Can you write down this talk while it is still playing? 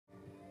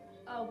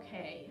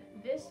Okay,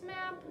 this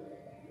map,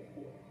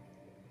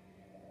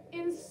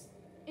 in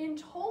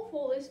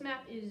TOEFL, this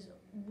map is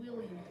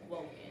really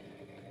broken.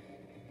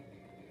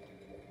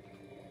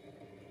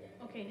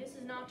 Okay, this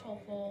is not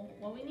TOEFL.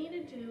 What we need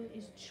to do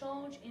is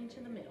charge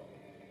into the middle.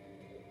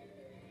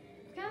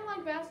 It's kind of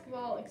like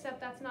basketball, except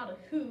that's not a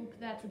hoop,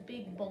 that's a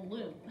big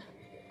balloon.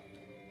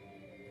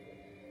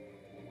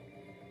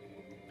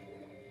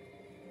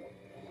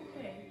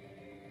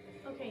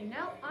 Okay,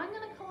 now I'm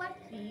gonna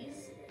collect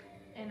these,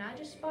 and I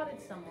just spotted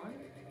someone.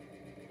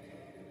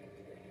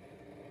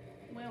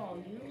 Where are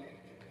you?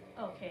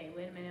 Okay,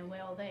 wait a minute,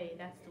 where are they?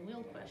 That's the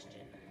real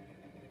question.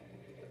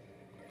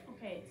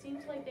 Okay, it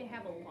seems like they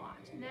have a lot.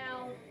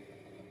 Now,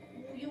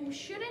 you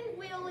shouldn't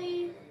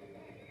really...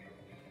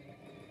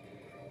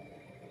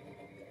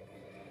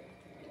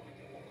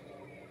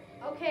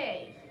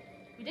 Okay,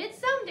 we did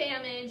some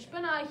damage,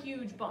 but not a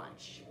huge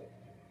bunch.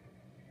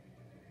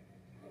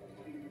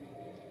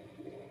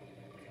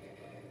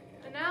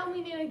 And now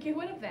we need to get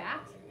rid of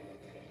that.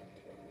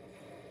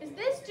 Is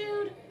this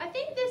dude... I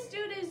think this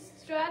dude's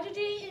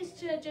strategy is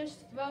to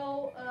just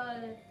throw,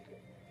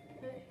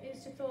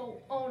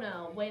 oh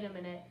no, wait a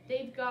minute.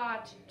 They've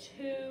got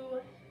two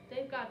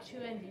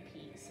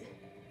MVPs.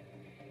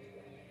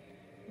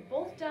 They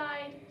both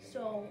died,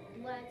 so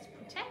let's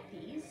protect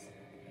these.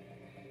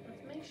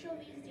 Let's make sure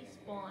these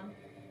despawn.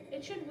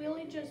 It should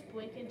really just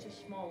break into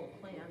smaller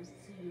clams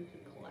so you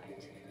can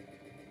collect.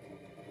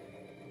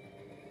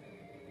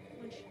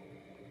 Which...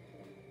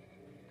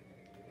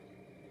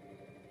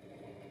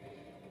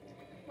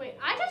 Wait,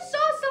 I just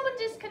saw someone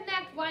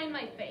disconnect right in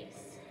my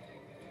face.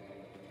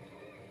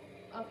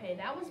 Okay,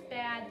 that was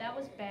bad, that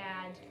was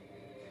bad.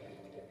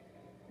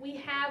 We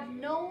have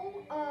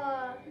no,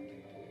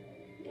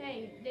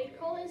 hey, they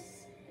call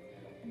us...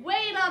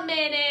 Wait a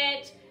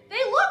minute!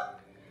 They look...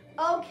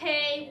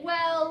 Okay,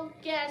 well,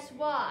 guess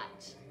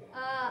what?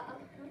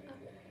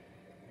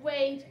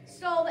 Wait,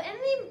 so the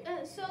enemy,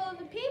 so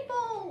the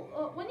people,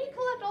 when you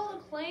collect all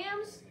the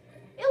clams,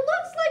 it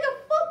looks like a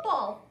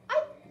football.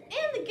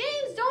 And the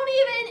games don't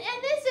even,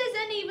 and this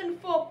isn't even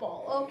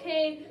football,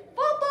 okay?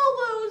 Football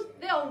lose,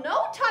 there are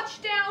no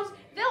touchdowns,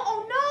 there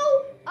are no,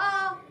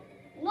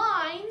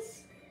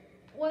 lines,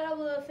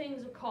 whatever the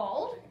things are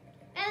called,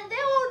 and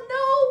there are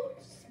no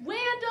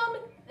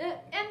random,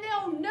 and there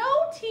are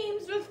no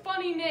teams with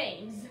funny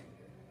names.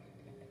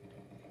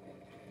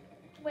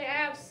 Wait, I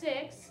have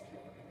 6.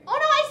 Oh no,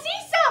 I see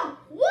some!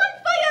 One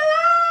for your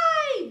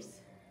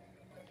lives!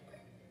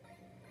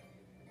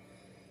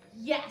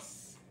 Yes.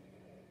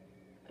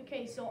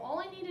 Okay, so all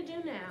I need to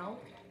do now...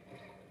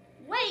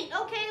 Wait,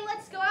 okay,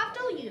 let's go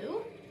after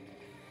you.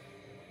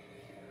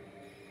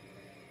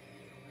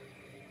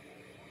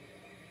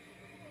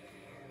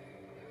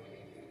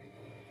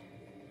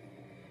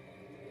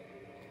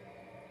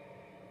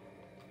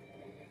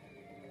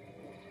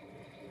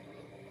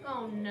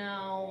 Oh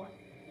no.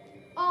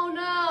 Oh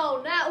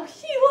no, now, look,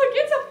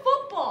 it's a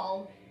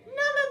football.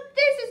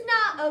 This is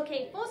not,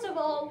 okay, first of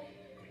all,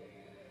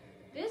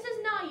 this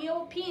is not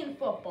European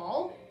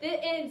football,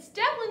 and it's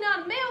definitely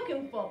not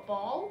American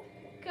football,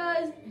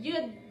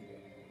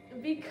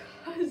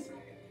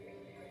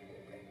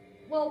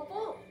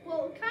 well,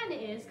 it kind of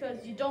is,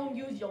 because you don't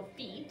use your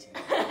feet.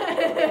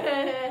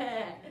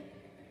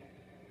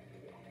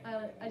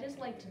 I just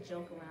like to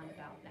joke around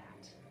about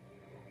that.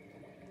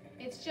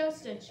 It's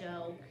just a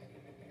joke.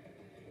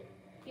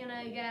 You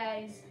know,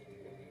 guys.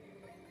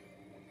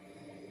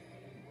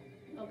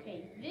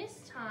 Okay,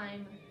 this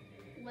time,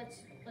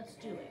 let's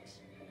do it.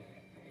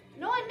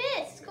 No, I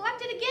missed!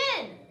 Collect it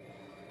again!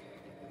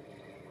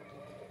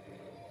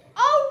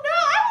 Oh no,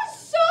 I was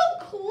so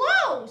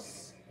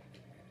close!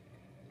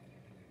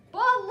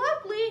 But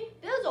luckily,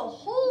 there's a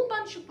whole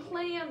bunch of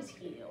clams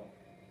here.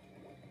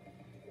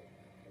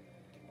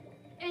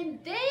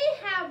 And they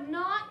have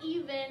not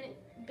even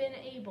been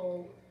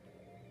able...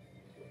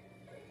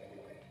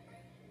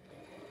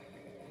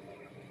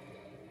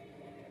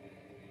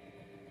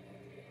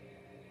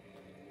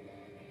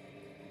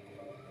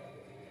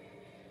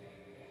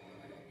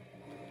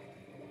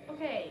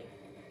 Okay.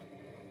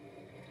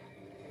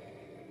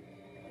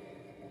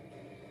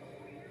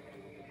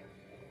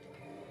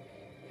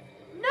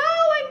 No,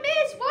 I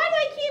missed! Why do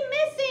I keep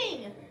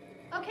missing?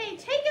 Okay,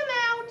 take him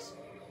out.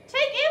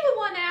 Take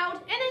everyone out,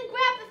 and then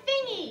grab the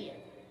thingy.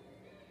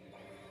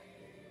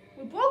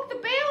 We broke the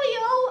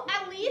barrier,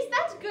 at least.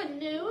 That's good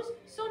news.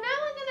 So now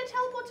I'm going to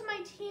teleport to my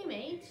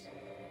teammate.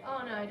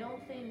 Oh, no, I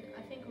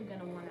think we're going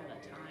to run out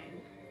of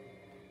time.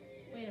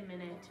 Wait a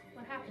minute.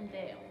 What happened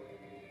there?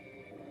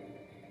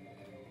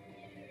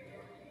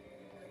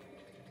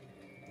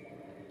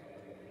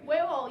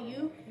 Where are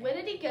you? Where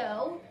did he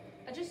go?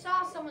 I just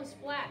saw someone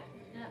splat.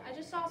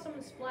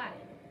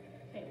 Splatting.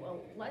 Okay, well,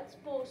 let's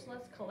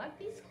collect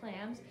these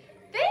clams.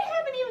 They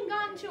haven't even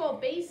gotten to our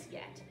base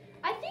yet.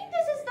 I think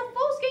this is the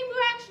first game we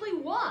actually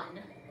won.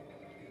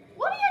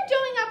 What are you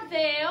doing up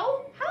there?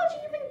 How'd you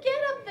even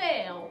get up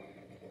there?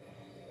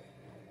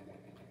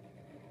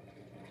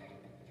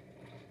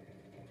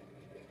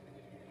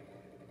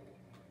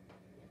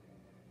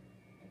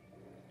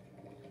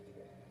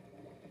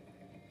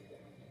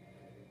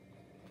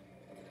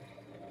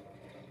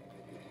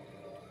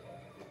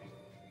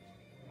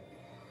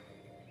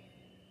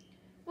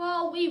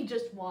 well, we've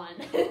just won.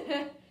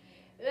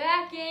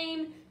 That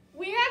game,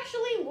 we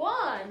actually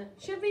won.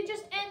 Should we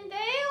just end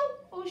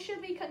there, or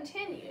should we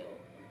continue?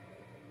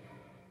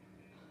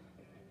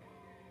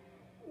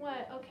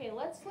 What? Okay,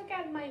 let's look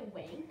at my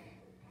wink.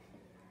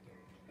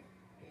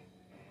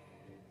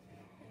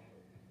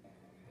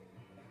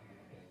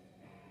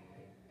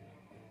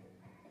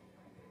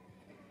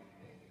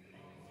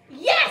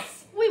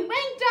 Yes! We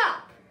wanked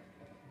up!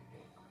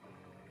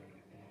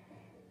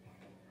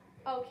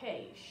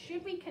 Okay,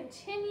 should we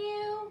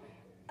continue?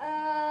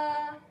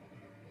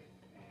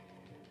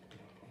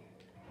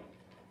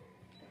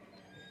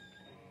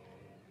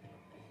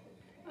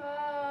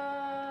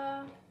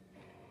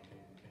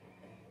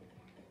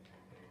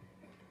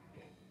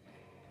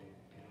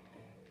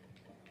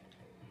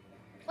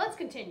 Let's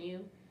continue,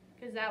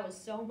 because that was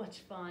so much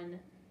fun.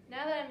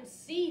 Now that I'm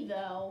C,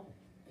 though,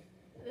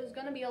 there's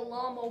gonna be a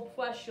lot more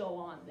pressure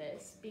on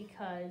this,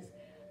 because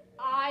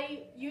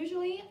I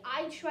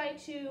try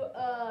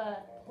to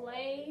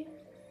play,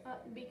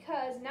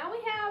 because now we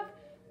have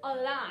a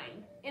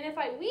line, and if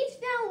I reach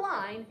that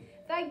line,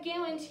 that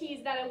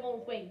guarantees that I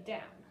won't break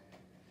down.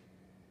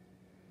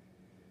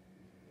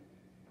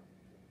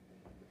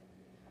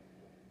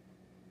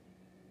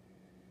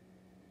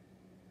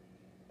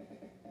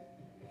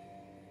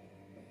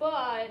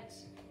 But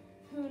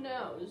who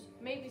knows?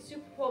 Maybe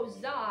Super Pro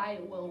Zai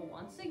will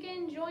once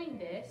again join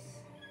this.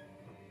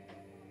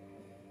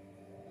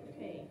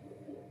 Okay.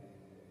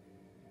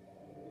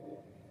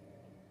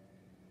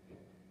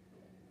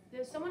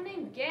 There's someone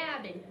named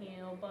Gab in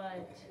here,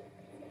 but...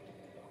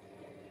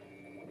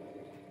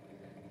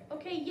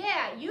 Okay,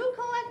 yeah, you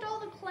collect all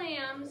the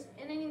clams,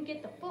 and then you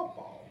get the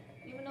football.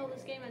 Even though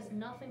this game has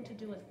nothing to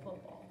do with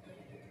football.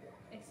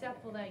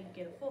 Except for that you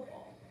get a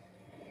football.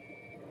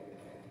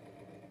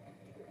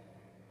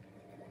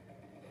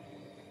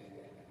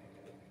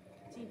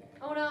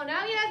 Oh no,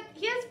 now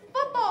he has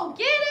football!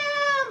 Get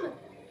him!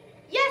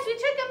 Yes, we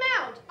took him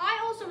out! I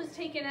also was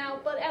taken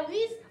out, but at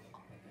least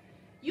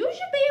you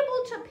should be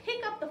able to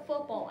pick up the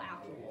football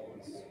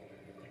afterwards.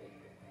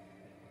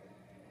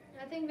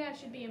 I think that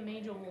should be a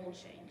major rule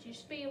change. You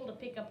should be able to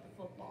pick up the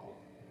football.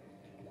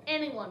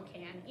 Anyone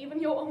can, even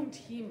your own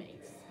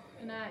teammates.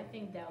 And I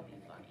think that would be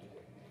funny.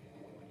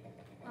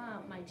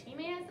 My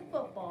teammate has the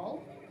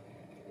football.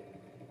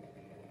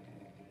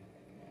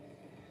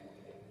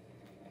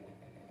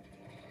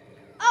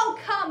 Oh,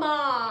 come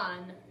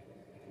on!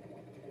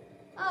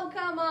 Oh,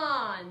 come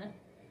on!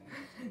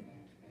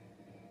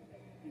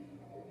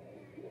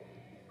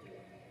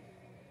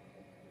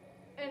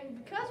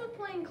 And because we're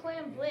playing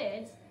Clam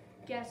Blitz,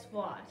 guess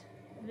what?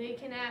 They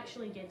can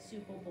actually get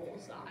Super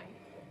Bullseye.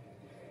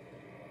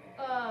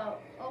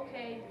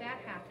 Okay,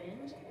 that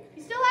happened.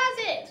 He still has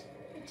it!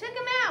 We took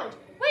him out!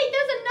 Wait,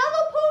 there's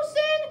another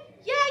person?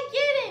 Yeah,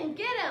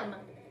 get him!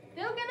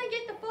 They're gonna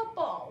get the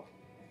football.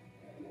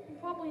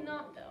 Probably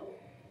not, though.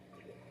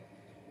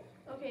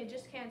 Okay,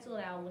 just cancel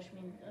it out, which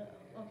means,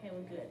 okay,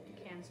 we're good.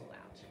 Cancel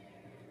out.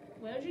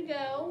 Where'd you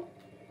go?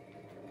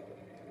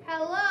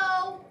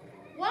 Hello?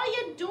 What are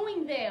you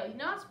doing there? You're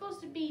not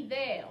supposed to be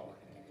there.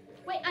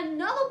 Wait,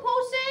 another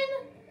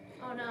person?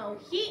 Oh no,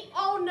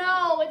 oh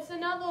no, it's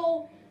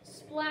another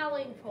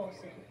Splatling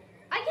person.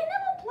 I can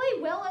never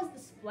play well as the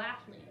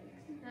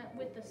Splatlings,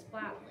 with the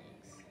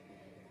Splatlings.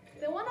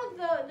 They're one of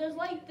the, there's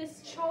like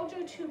this Charger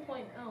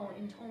 2.0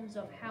 in terms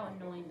of how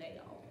annoying they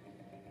are.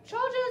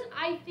 Chargers,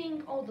 I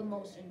think, are the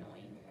most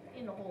annoying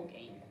in the whole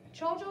game.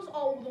 Chargers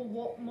are the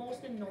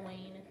most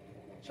annoying.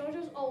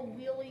 Chargers are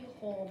really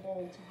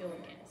horrible to go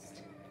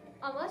against.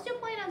 Unless you're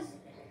playing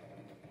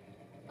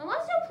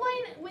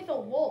with a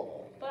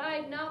wall. But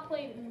I've not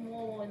played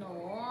wall in a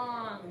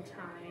long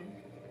time.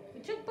 We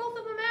took both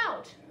of them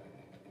out.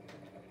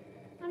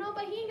 I know,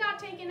 but he got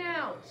taken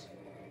out.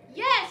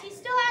 Yes, he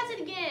still has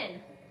it again.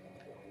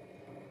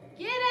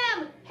 Get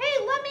him!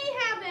 Hey, let me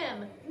have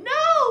him!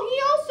 No,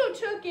 he also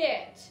took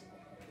it!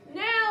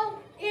 Now,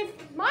 if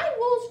my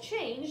rules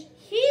changed,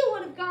 he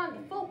would have gotten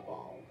the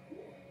football.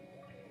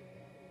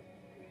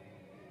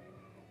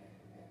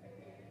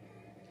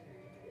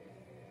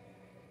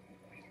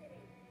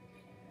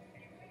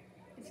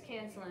 It's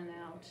canceling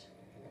out.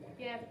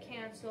 Yeah, it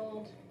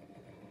canceled.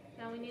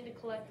 Now we need to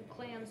collect the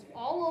clams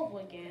all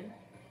over again.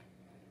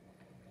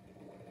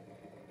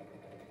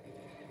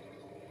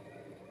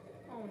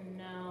 Oh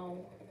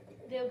no.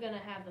 They're gonna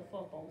have the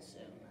football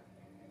soon.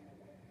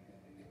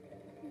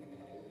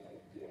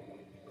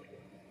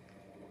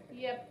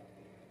 Yep.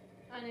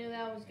 I knew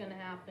that was gonna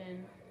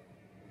happen.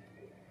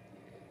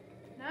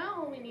 Now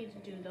all we need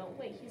to do though,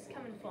 wait, he's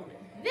coming from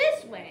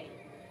this way.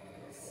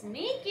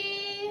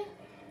 Sneaky.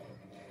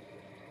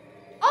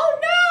 Oh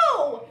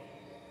no!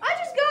 I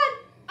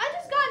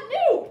just got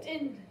nuked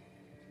and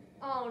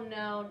oh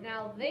no,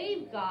 now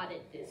they've got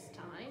it this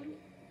time.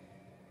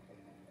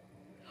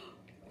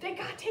 They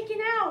got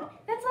taken out.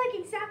 That's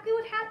like exactly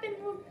what happened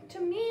to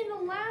me in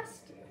the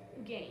last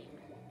game.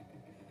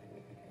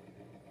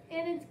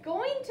 And it's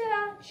going to,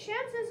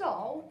 chances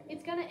are,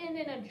 it's going to end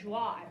in a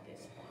draw at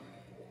this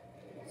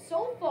point.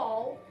 So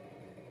far,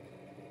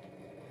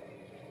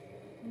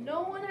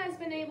 No one has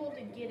been able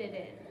to get it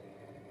in.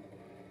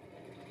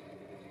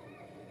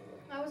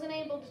 I wasn't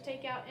able to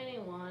take out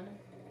anyone.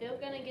 They're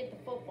gonna get the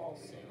football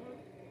soon.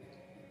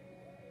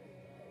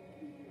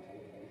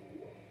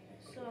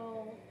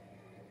 So...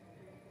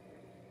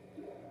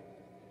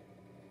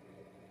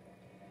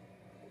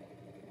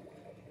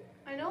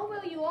 I know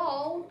where you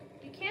all.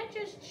 You can't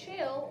just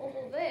chill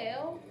over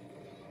there.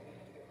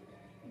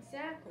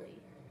 Exactly.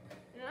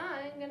 And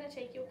I'm gonna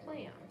take your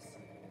clams.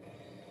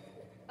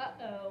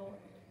 Uh-oh.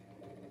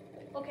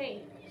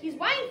 Okay, he's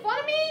right in front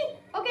of me?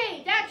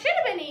 Okay, that should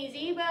have been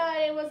easy, but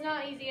it was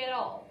not easy at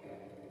all.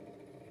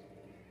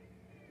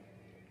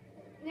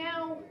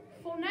 Now,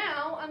 for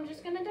now, I'm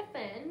just gonna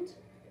defend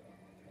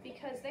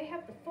because they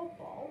have the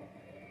football.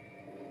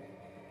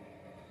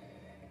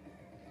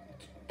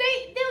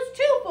 There's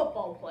 2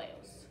 football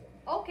players.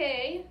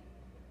 Okay.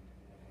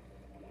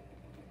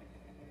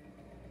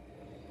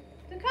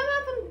 They're coming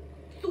out from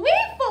 3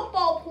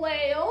 football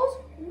players?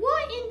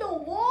 What in the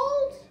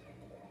world?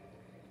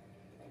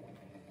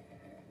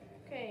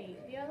 Okay,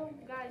 the other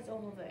guy's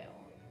over there.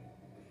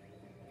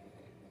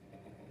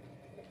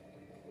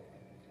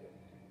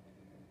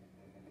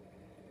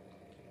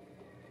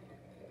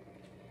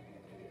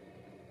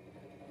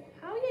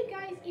 How are you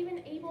guys even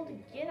able to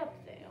get up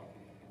there?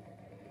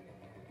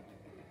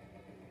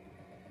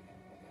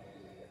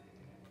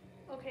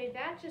 Okay,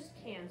 that just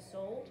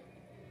canceled.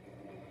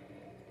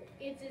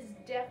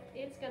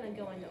 It's gonna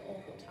go into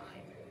overtime.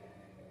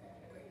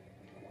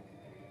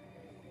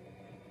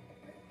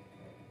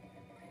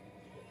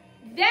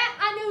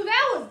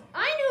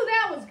 I knew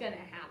that was gonna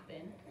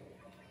happen.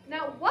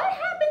 Now, what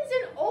happens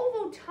in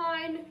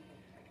overtime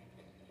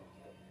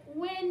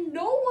when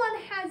no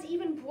one has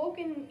even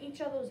broken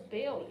each other's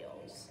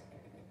barriers?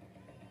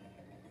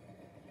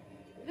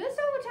 This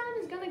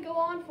overtime is gonna go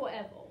on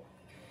forever.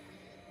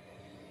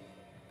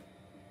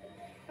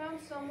 Found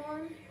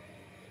someone.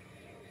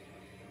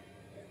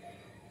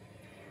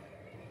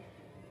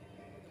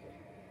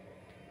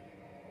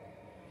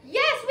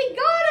 Yes, we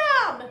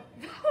got him!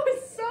 That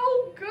was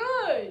so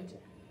good!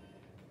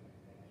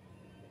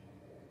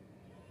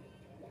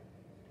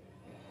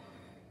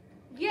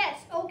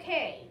 Yes,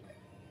 okay.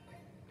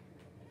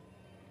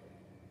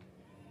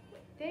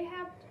 They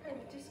have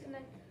a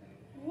disconnect.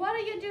 What are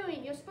you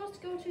doing? You're supposed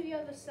to go to the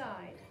other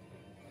side.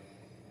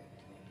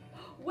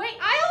 Wait,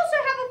 I also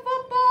have a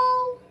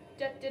football!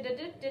 Da da da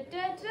da da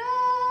da da!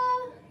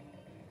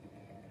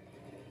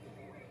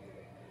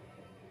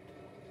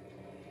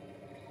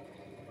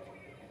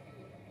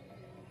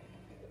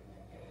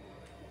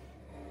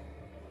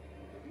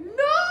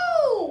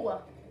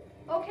 No!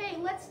 Okay,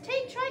 let's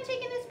try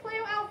taking this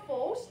player out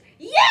first.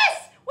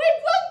 Yes! We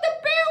broke the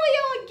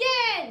barrier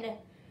again!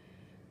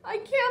 I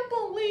can't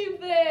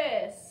believe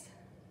this.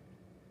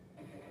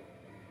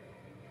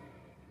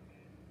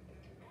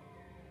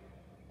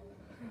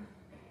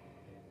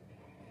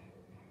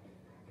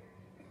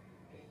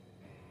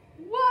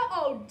 What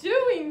are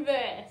doing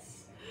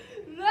this?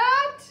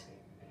 That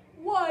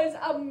was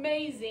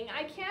amazing.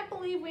 I can't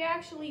believe we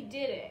actually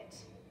did it.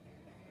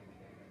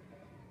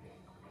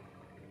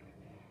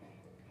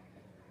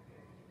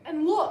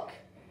 And look,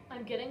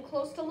 I'm getting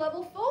close to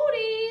level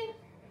 40.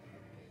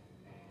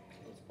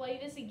 Let's play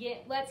this again.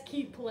 Let's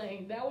keep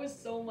playing. That was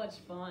so much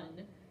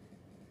fun.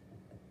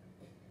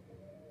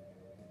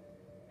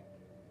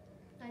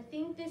 I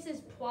think this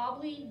is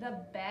probably the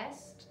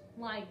best,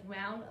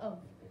 round of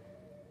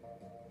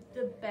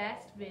the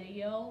best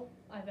video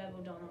I've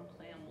ever done on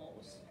Clam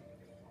Wars.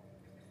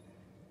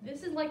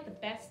 This is the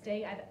best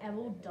day I've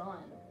ever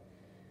done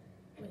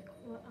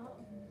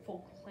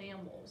for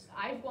Clam Wars.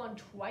 I've won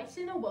twice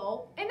in a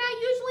row, and that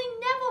usually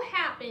never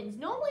happens.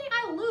 Normally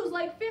I lose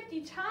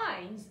 50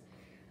 times.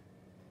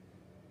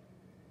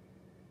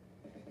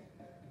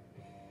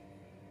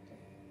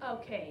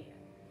 Okay.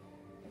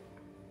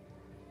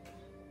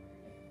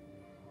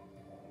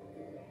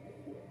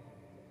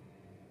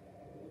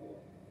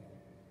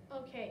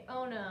 Okay,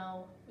 oh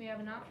no. We have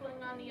an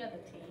offering on the other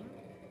team.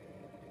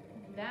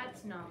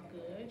 That's not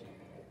good.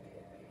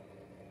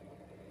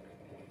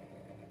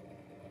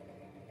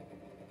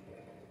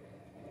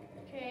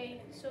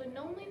 Okay, so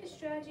normally the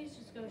strategy is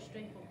just go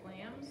straight for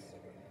clams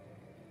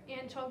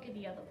and target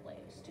the other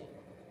players too.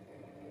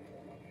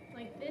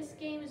 This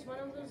game is one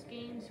of those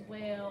games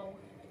where...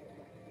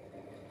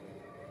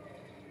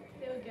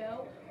 There we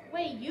go.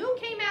 Wait, you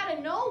came out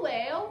of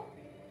nowhere!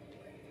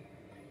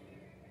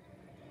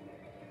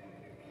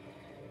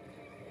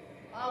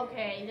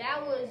 Okay,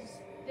 that was...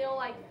 There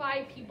were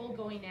 5 people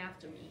going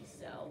after me,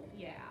 so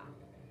yeah.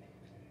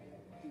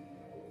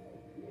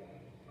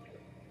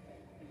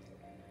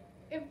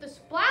 If the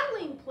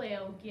Splatoon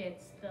player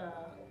gets the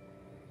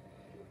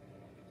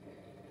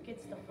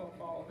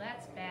football,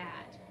 that's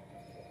bad.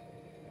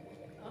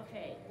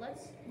 Okay,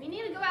 we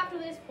need to go after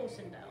this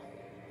person though.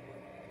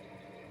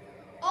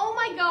 Oh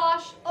my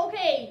gosh,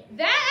 okay,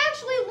 that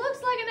actually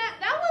looks like an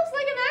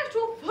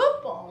actual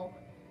football.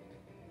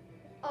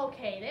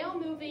 Okay, they are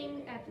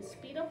moving at the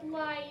speed of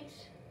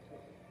light.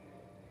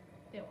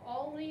 They're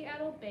already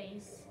at our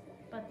base,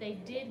 but they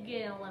did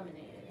get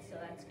eliminated, so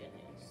that's good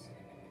news.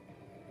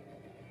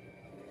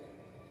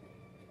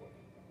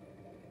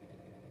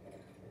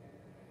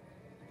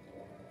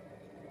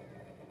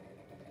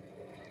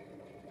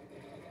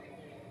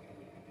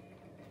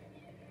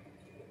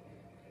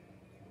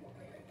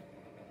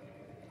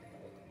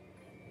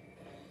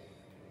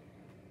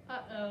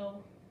 Uh-oh.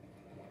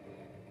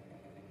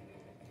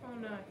 Oh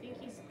no, I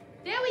think he's...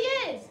 There he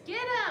is!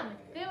 Get him!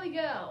 There we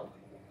go.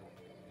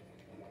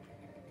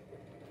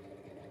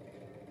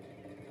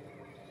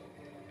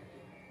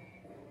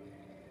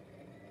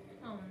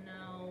 Oh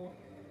no.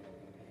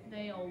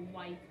 They all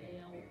white veil.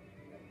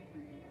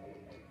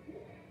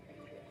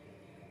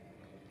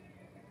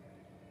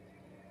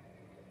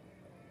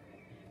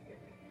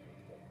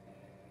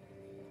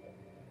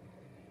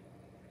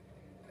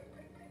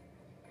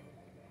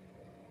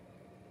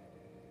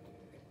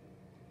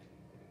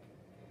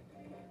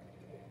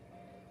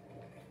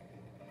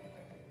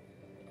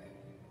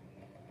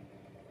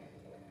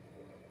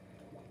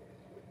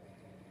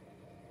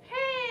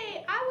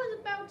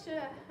 To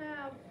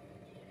have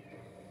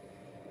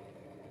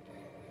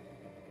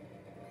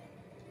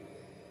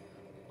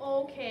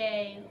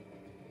okay.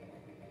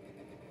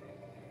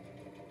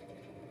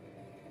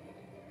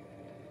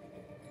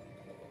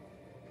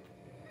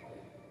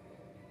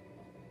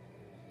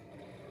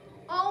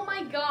 Oh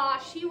my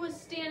gosh, he was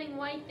standing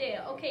right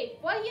there. Okay,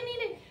 what you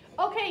need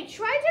to okay,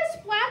 try to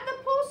splat the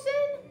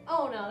person.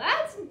 Oh no,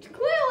 that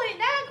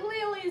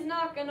clearly is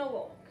not gonna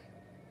work.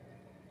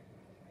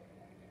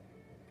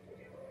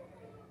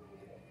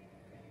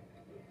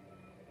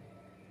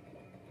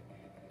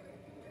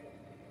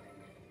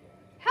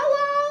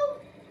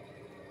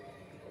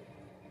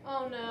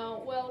 Oh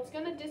no, well, it's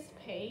gonna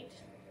dissipate.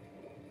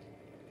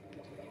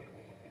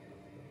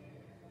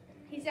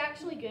 He's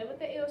actually good with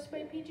the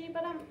Aerospray PG,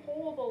 but I'm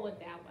horrible with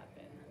that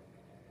weapon.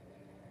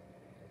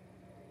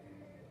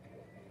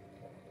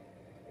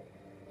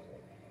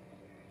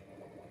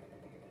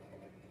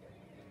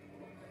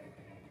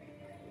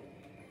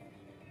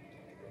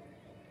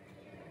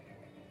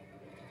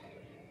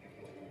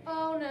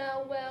 Oh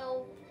no,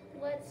 well,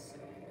 let's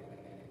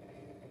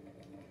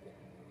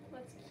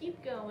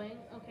keep going.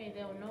 Okay,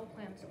 there were no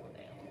clams over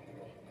there.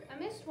 I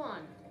missed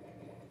one.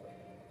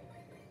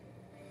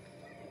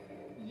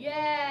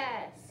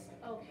 Yes!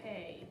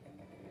 Okay.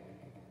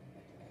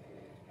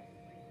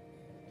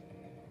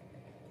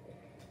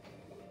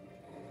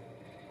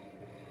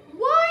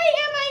 Why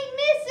am I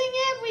missing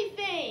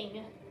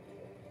everything?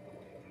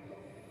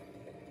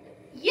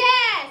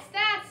 Yes,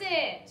 that's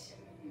it!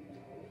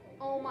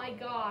 Oh my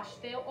gosh,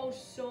 there are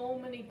so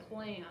many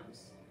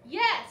clams.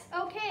 Yes,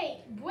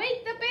 okay,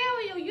 break the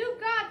barrier, you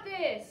got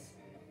this.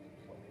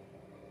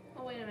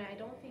 Oh, wait a minute, I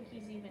don't think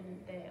he's even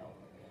there.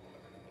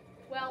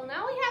 Well,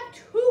 now we have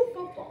 2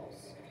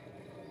 footballs.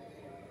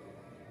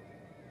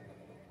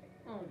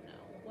 Oh no,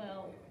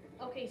 well,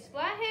 okay,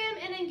 splat him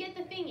and then get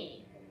the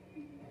thingy.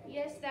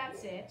 Yes,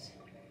 that's it.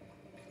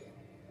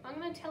 I'm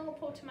gonna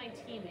teleport to my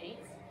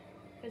teammates,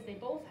 because they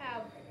both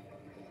have...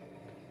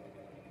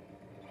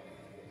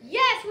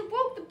 Yes, we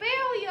broke the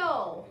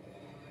barrier!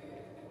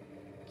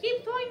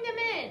 Keep throwing them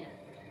in.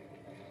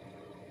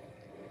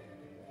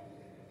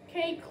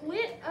 Okay,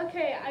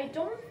 okay, I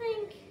don't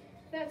think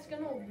that's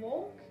gonna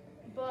work,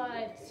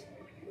 but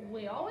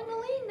we are in the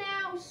lead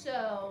now,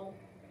 so.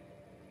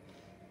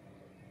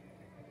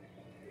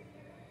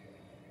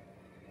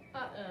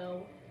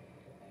 Uh-oh.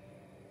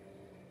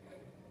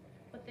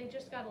 But they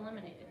just got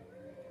eliminated.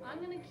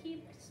 I'm gonna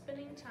keep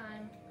spending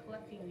time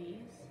collecting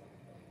these.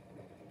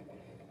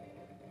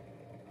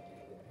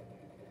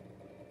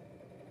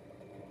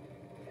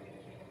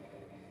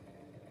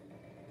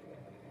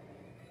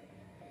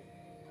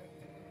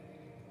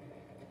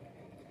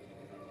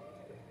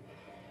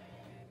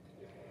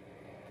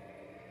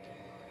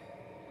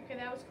 Okay,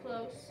 that was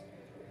close.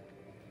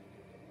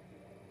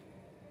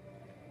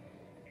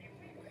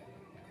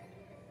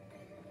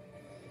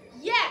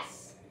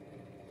 Yes!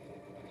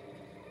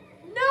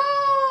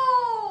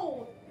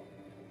 No!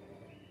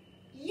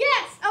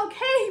 Yes!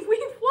 Okay,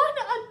 we won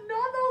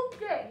another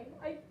game.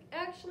 I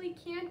actually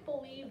can't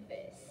believe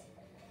this.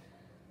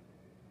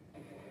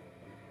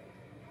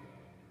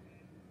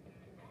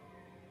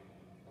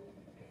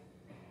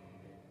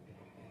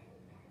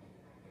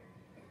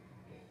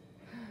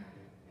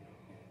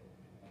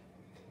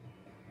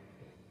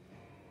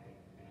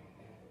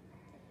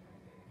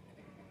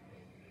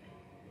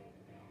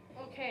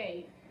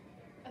 Okay,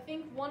 I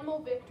think one more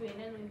victory and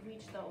then we've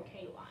reached the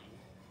okay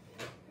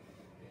line.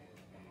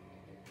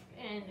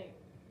 And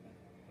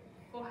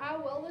for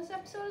how well this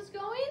episode is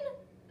going,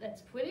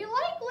 that's pretty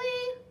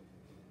likely.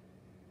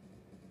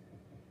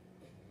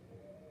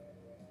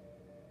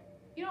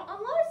 You know,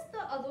 unless the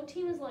other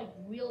team is like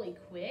really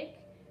quick,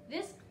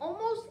 this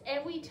almost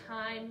every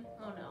time,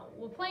 oh no,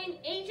 we're playing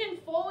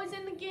Agent 4 is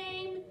in the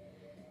game.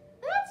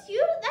 That's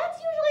usually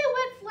a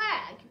red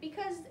flag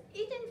because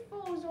Agent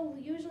 4s are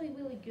usually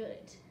really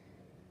good.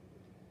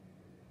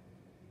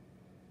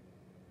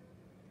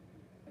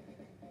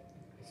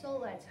 So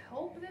let's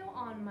hope they're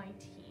on my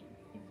team.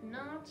 If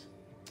not,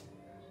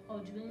 our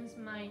dreams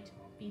might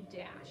be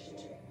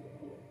dashed.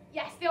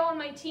 Yes, they're on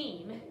my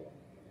team.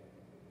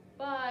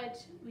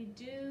 But we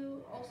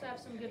do also have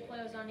some good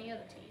players on the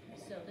other team.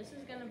 So this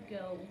is going to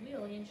go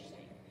really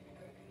interesting.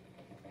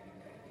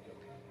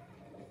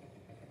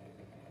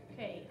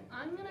 Okay,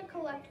 I'm going to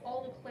collect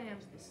all the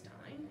clams this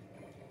time.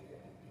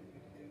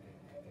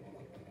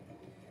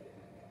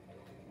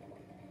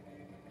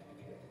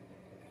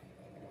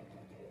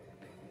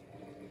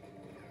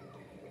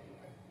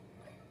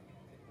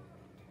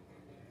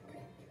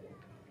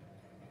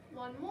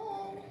 One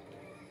more.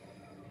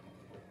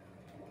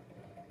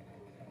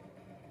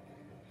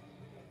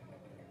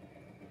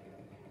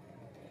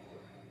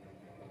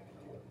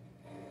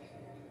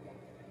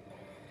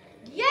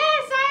 Yes,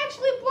 I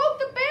actually broke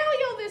the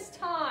barrier this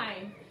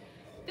time.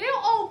 There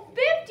are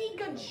 50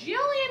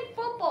 gajillion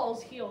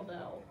footballs here,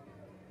 though.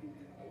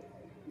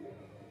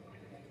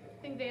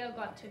 I think they all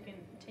got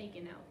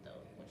taken out,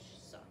 though, which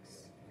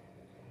sucks.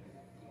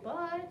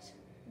 But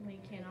we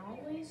can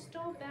always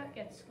start back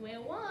at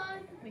square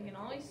one. We can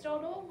always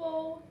start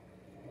over.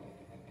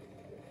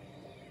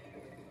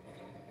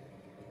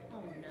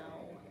 Oh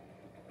no.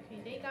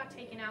 Okay, they got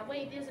taken out.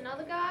 Wait, there's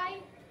another guy?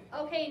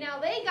 Okay, now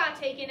they got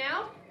taken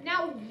out.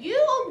 Now you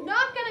are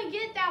not gonna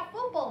get that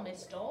football,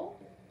 mister.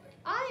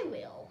 I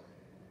will.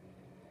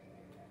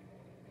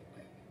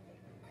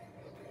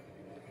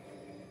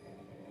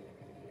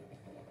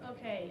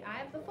 Okay, I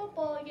have the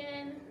football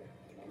again.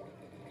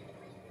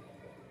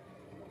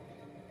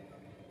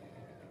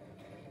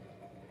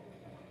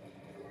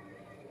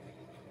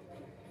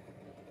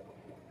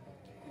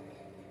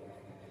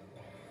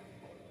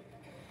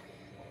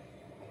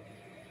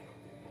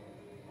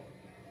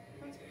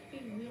 That's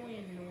really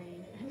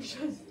annoying. I'm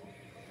just...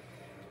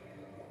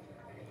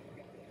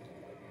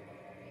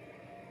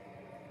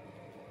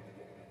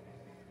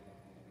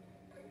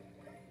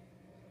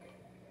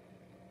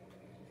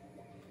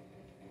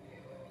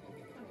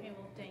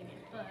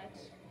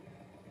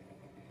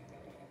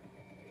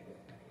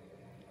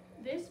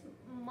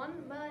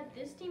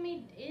 This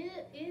teammate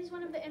is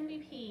one of the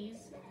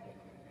MVPs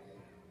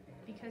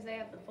because they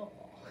have the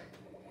football.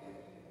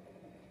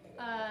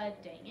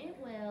 Dang it.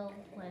 Well,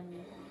 let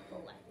me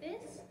collect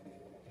this.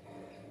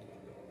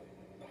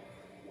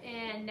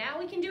 And now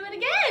we can do it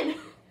again!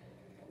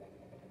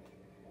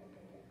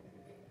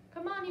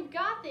 Come on, you've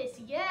got this.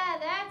 Yeah,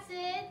 that's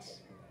it.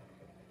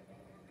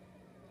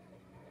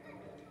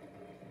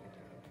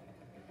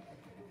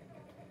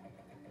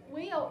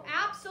 We are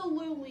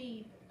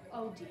absolutely...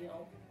 Oh,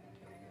 deal.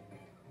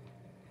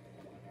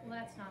 Well,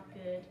 that's not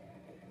good.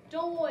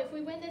 Don't worry, if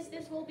we win this,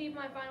 this will be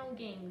my final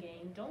game.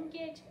 Don't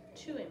get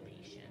too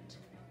impatient.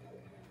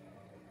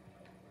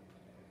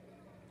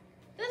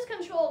 This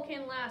control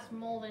can last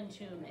more than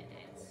 2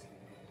 minutes.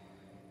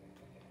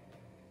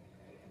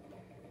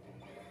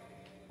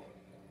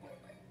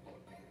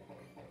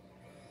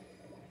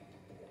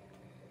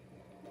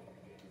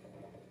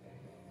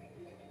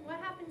 What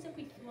happens if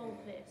we throw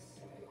this?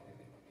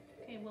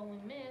 Okay, well, we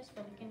missed,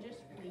 but we can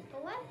just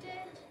recollect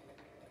it.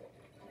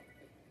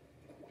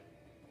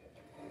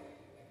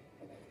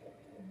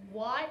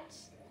 What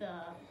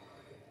the?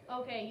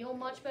 Okay, you're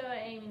much better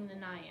at aiming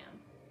than I am.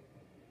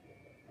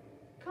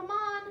 Come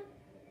on.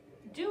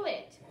 Do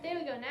it. There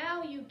we go.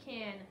 Now you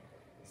can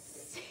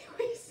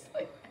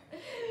seriously.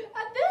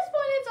 At this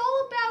point, it's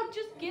all about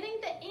just getting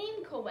the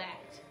aim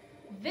correct.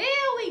 There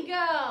we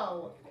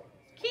go.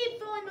 Keep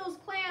throwing those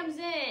clams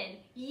in.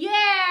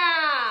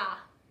 Yeah!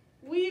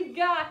 We've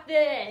got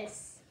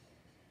this.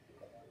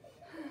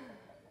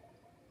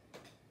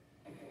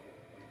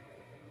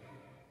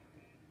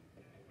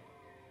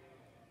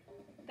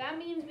 That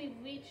means we've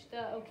reached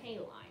the okay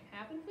line,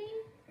 haven't we?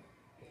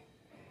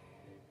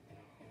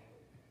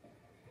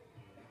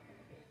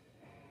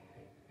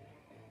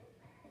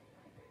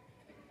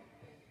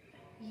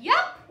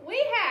 Yup,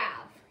 we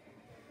have.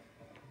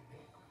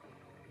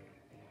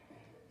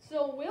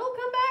 So we'll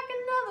come back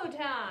another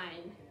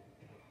time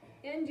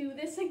and do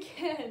this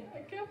again. I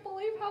can't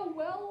believe how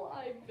well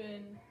I've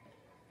been.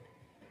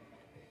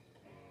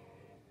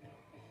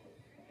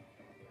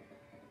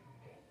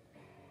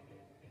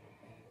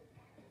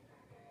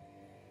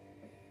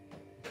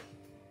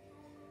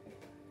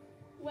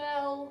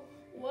 Well,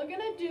 we're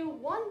gonna do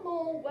one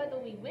more, whether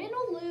we win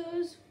or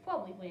lose.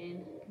 Probably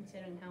win,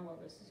 considering how well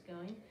this is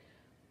going.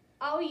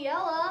 Oh,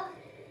 Yella.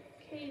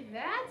 Okay,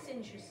 that's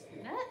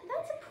interesting.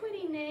 That's a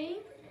pretty name.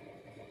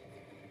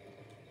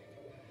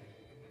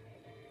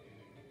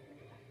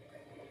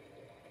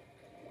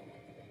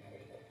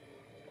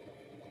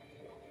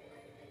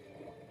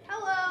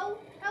 Hello?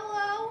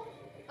 Hello?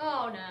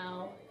 Oh,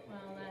 no.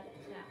 Well, that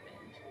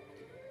happened.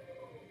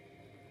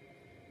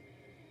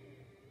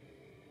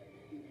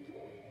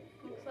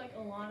 Looks like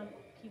a lot of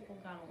people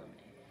got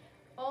eliminated.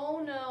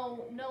 Oh,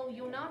 no. No,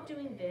 you're not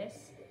doing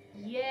this.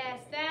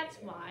 Yes, that's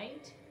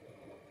right.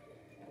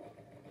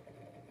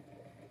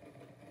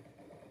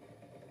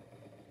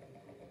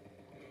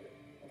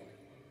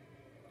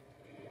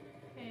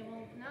 Okay,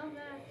 well, now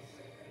that's...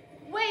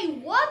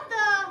 Wait, what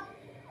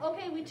the?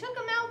 Okay, we took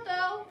him out,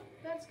 though.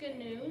 That's good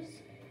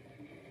news.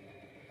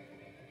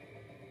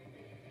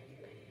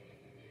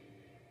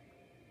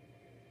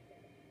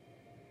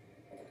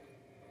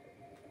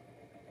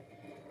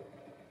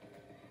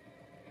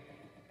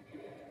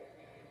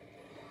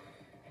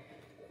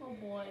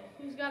 boy.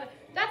 Who's got it?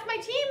 That's my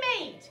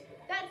teammate!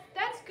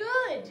 That's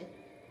good!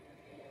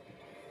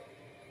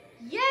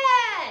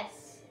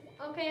 Yes!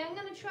 Okay, I'm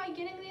gonna try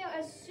getting there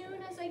as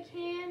soon as I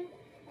can.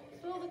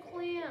 Throw the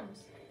clams.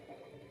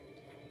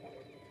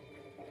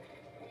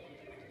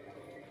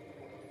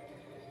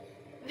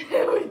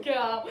 There we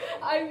go.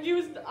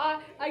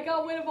 I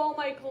got rid of all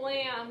my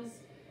clams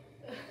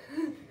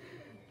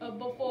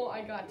before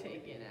I got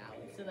taken out,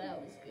 so that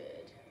was good.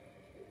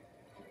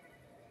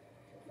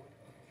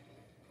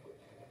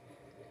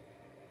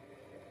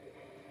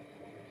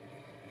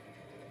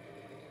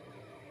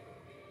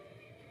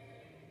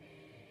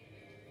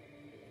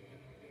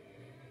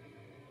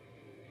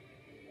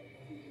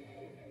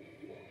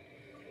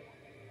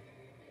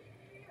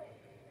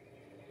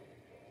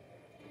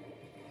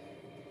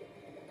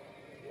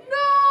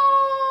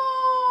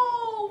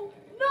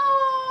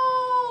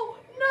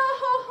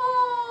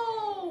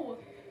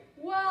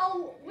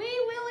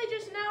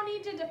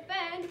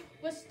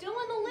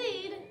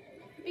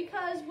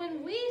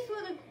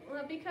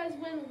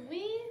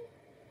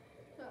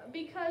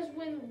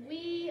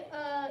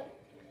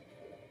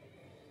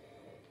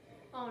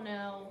 Oh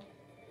no.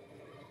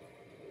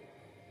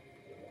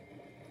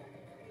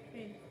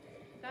 Okay,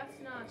 that's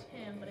not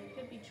him, but it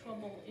could be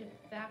trouble if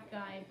that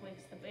guy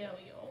breaks the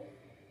barrier.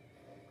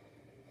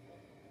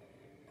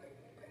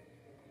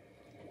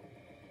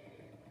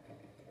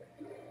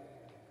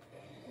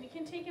 We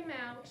can take him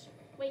out.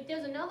 Wait,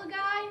 there's another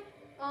guy?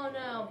 Oh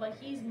no, but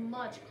he's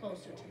much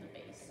closer to the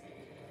base.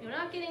 You're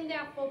not getting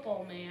that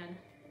football, man.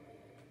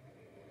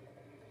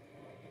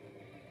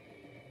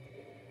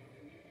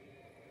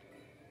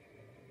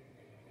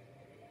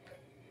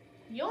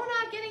 You're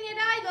not getting it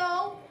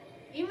either,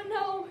 even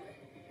though...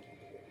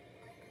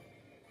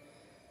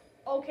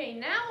 Okay,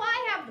 now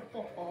I have the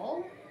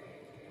football.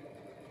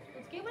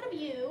 Let's get rid of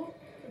you.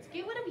 Let's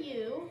get rid of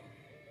you.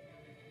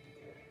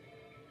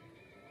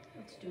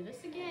 Let's do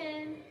this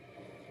again.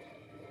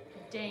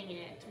 Dang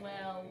it.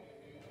 Well,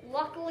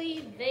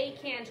 luckily they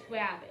can't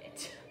grab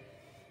it.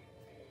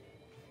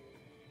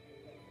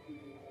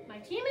 My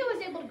teammate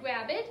was able to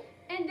grab it,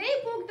 and they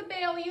broke the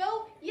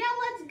barrier. Yeah,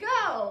 let's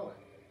go.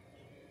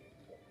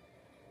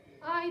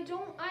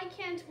 I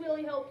can't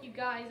really help you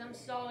guys. I'm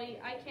sorry.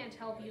 I can't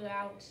help you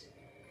out.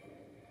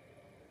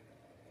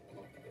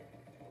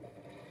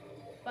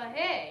 But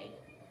hey.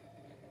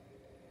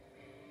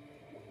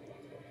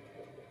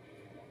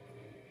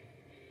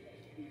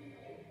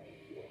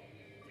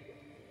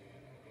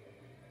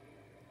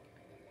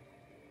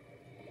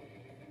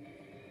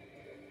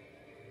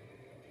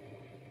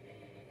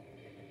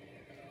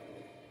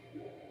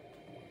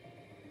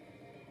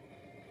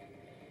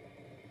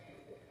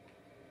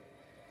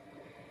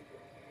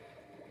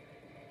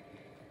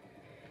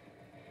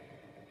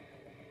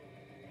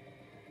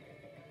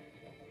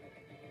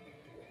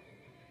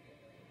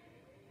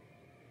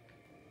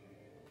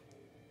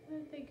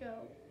 Where'd they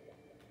go?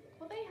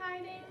 Were they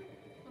hiding?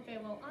 Okay,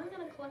 well, I'm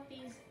gonna collect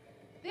these.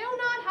 They're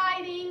not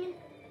hiding.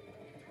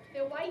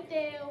 They're right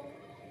there.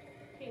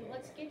 Okay,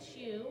 let's get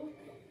you.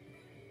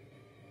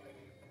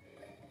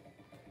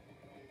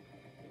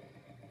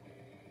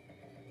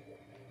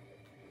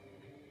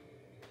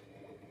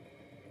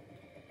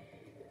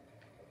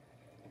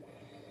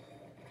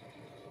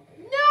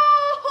 No!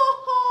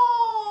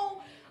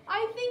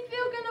 I think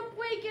they're gonna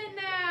break it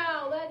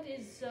now. That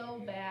is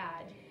so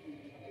bad.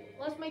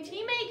 Unless my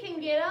teammate can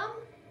get him.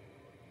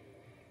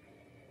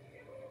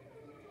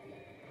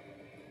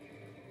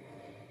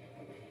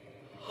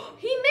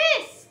 He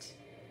missed!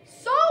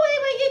 Sorry,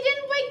 but you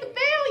didn't break the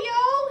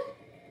barrier!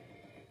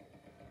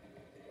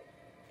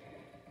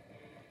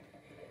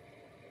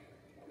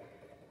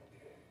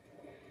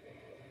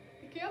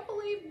 I can't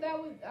believe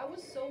that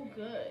was so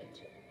good.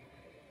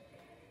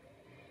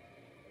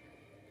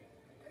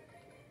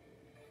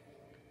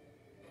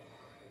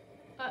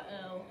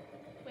 Uh-oh.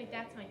 Wait,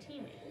 that's my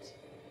teammate.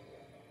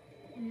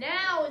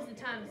 Now is the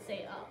time to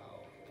say uh-oh.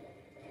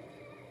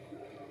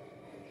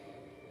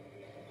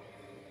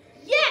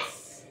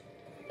 Yes!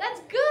 That's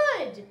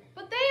good!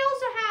 But they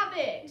also have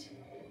it.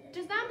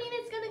 Does that mean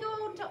it's going to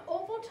go to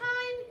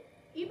overtime?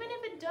 Even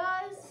if it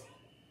does?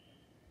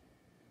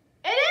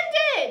 It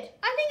ended!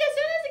 I think as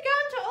soon as it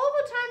got into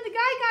overtime, the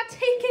guy got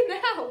taken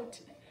out.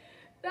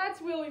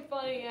 That's really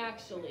funny,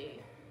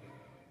 actually.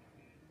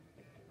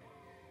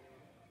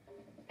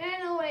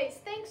 Anyways,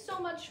 thanks so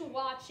much for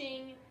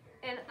watching.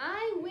 And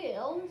I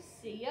will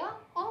see ya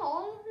all